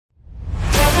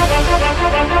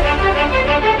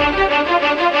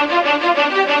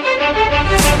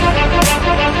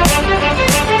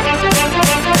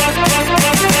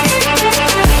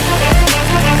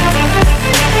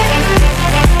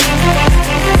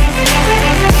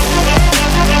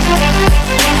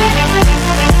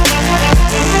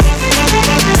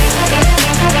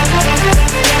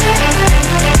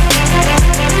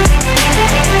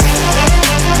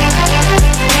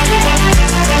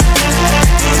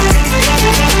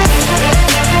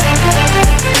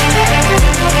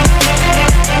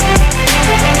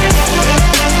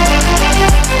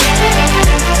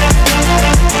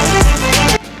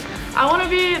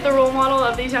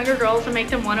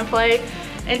want to play.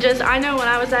 And just, I know when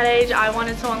I was that age, I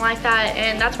wanted someone like that,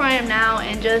 and that's where I am now.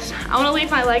 And just, I want to leave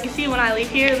my legacy when I leave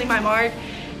here, leave my mark.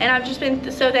 And I've just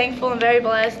been so thankful and very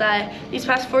blessed that these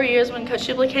past 4 years when Coach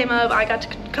Shibley came up, I got to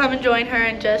come and join her,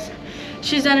 and just,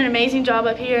 she's done an amazing job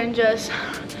up here, and just,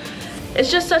 it's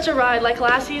just such a ride. Like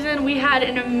last season, we had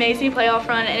an amazing playoff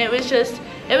run, and it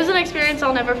was an experience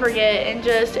I'll never forget. And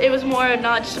just, it was more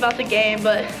not just about the game,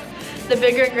 but the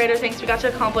bigger and greater things we got to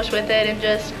accomplish with it, and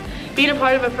just being a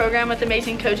part of a program with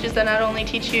amazing coaches that not only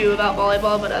teach you about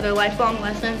volleyball but other lifelong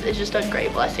lessons is just a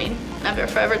great blessing. I'm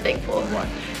forever thankful.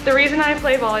 The reason I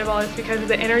play volleyball is because of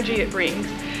the energy it brings.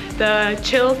 The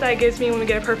chills that it gives me when we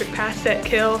get a perfect pass, set,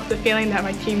 kill, the feeling that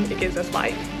my team, it gives us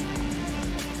life.